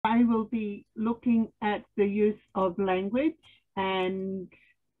will be looking at the use of language and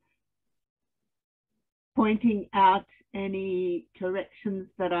pointing out any corrections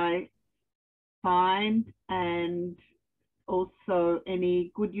that I find, and also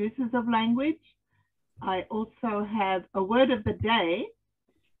any good uses of language. I also have a word of the day,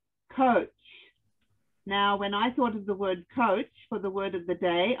 coach. Now, when I thought of the word coach for the word of the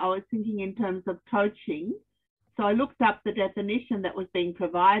day, I was thinking in terms of coaching. So I looked up the definition that was being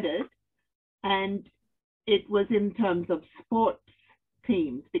provided, and it was in terms of sports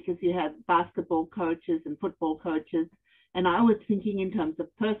teams, because you have basketball coaches and football coaches. And I was thinking in terms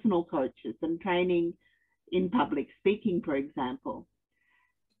of personal coaches and training in public speaking, for example.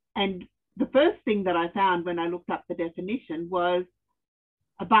 And the first thing that I found when I looked up the definition was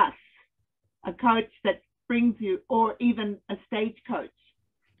a bus, a coach that brings you, or even a stagecoach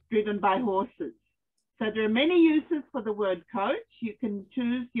driven by horses. So there are many uses for the word coach. You can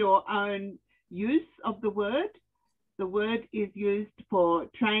choose your own use of the word. The word is used for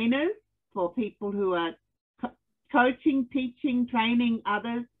trainers, for people who are coaching, teaching, training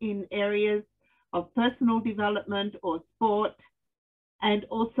others in areas of personal development or sport, and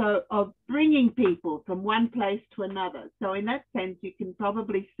also of bringing people from one place to another. So in that sense, you can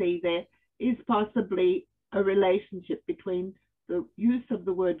probably see there is possibly a relationship between the use of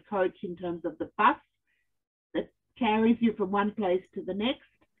the word coach in terms of the bus that carries you from one place to the next,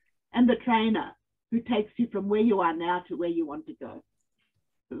 and the trainer who takes you from where you are now to where you want to go.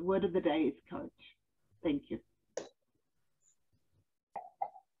 The word of the day is coach. Thank you.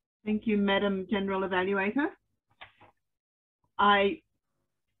 Thank you, Madam General Evaluator. I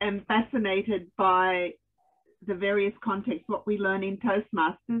am fascinated by the various contexts. What we learn in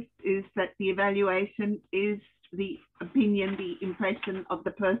Toastmasters is that the evaluation is the opinion, the impression of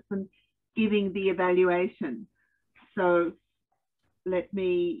the person giving the evaluation. So let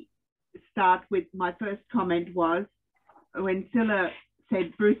me start with my first comment was when Scylla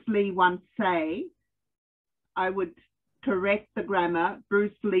said BruceLee once say, I would correct the grammar,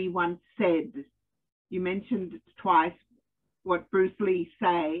 BruceLee once said. You mentioned twice what BruceLee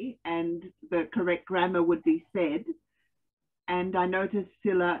say, and the correct grammar would be said. And I noticed,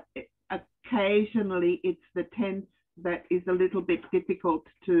 Scylla, occasionally it's the tense that is a little bit difficult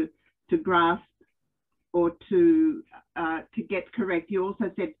to grasp or to get correct. You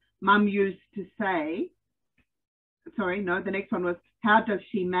also said, Mum used to say, sorry, no, the next one was, how does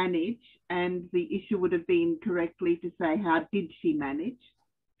she manage? And the issue would have been correctly to say, how did she manage?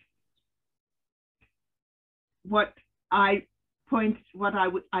 What I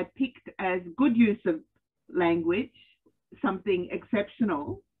picked as good use of language, something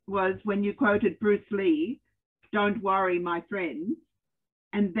exceptional, was when you quoted BruceLee, don't worry, my friends,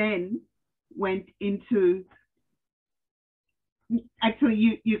 and then went into,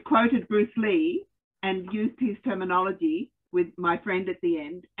 actually you quoted BruceLee and used his terminology with my friend at the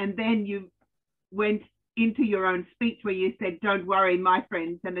end, and then you went into your own speech where you said, don't worry, my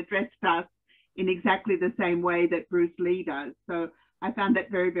friends, and addressed us in exactly the same way that BruceLee does. So I found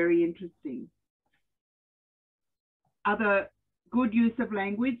that very, very interesting. Other good use of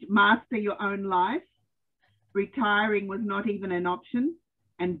language, master your own life, retiring was not even an option,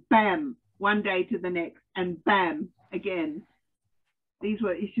 and bam, one day to the next, and bam, again. These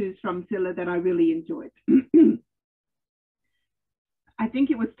were issues from Scylla that I really enjoyed. I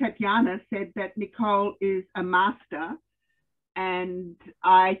think it was Tatiana said that Nicole is a master, and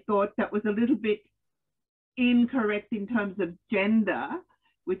I thought that was a little bit incorrect in terms of gender,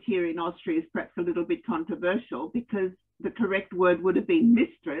 which here in Austria is perhaps a little bit controversial, because the correct word would have been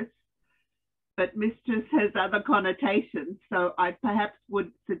mistress, but mistress has other connotations. So I perhaps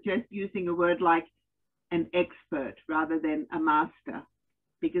would suggest using a word like an expert rather than a master,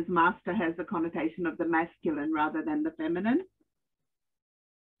 because master has a connotation of the masculine rather than the feminine.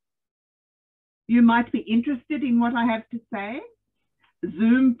 You might be interested in what I have to say.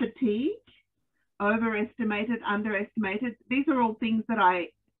 Zoom fatigue, overestimated, underestimated. These are all things that I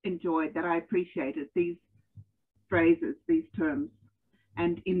enjoyed, that I appreciated, these phrases, these terms,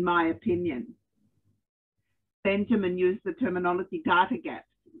 and in my opinion. Benjamin used the terminology data gaps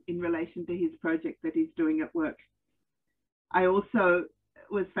in relation to his project that he's doing at work. I also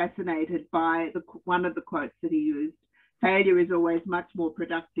was fascinated by one of the quotes that he used, failure is always much more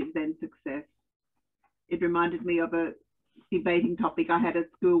productive than success. It reminded me of a debating topic I had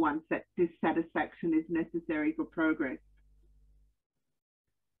at school once, that dissatisfaction is necessary for progress.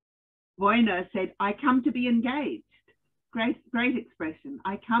 Voyner said, I come to be engaged. Great expression.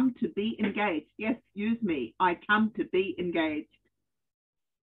 I come to be engaged. Yes, use me. I come to be engaged.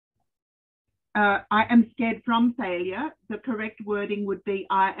 I am scared from failure. The correct wording would be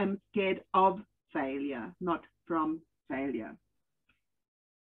I am scared of failure, not from failure.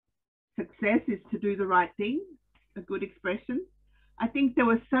 Success is to do the right thing, a good expression. I think there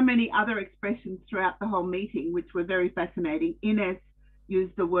were so many other expressions throughout the whole meeting which were very fascinating. Ines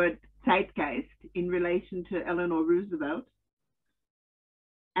used the word zeitgeist in relation to Eleanor Roosevelt.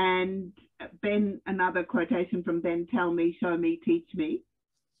 And Ben, another quotation from Ben, tell me, show me, teach me.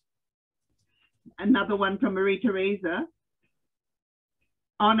 Another one from Marie Theresa,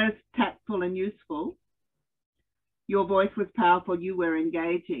 honest, tactful and useful. Your voice was powerful, you were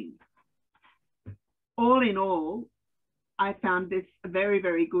engaging. All in all, I found this a very,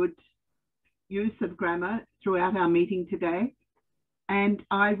 very good use of grammar throughout our meeting today. And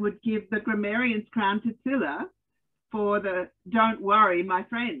I would give the grammarian's crown to Zilla for the don't worry, my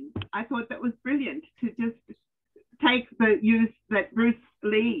friends. I thought that was brilliant to just take the use that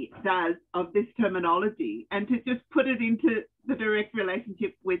BruceLee does of this terminology and to just put it into the direct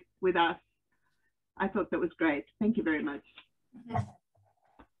relationship with us. I thought that was great. Thank you very much.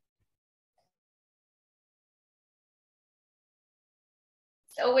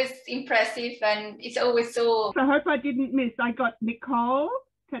 It's always impressive and it's always so... I hope I didn't miss. I got Nicole,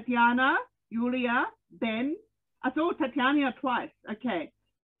 Tatiana, Julia, Ben. I saw Tatiana twice. Okay.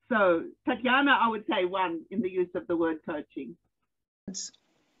 So Tatiana, I would say 1 in the use of the word coaching.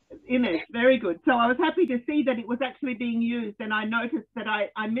 Ines, very good. So I was happy to see that it was actually being used, and I noticed that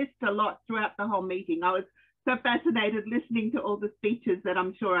I missed a lot throughout the whole meeting. I was so fascinated listening to all the speeches that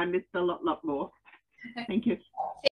I'm sure I missed a lot more. Thank you.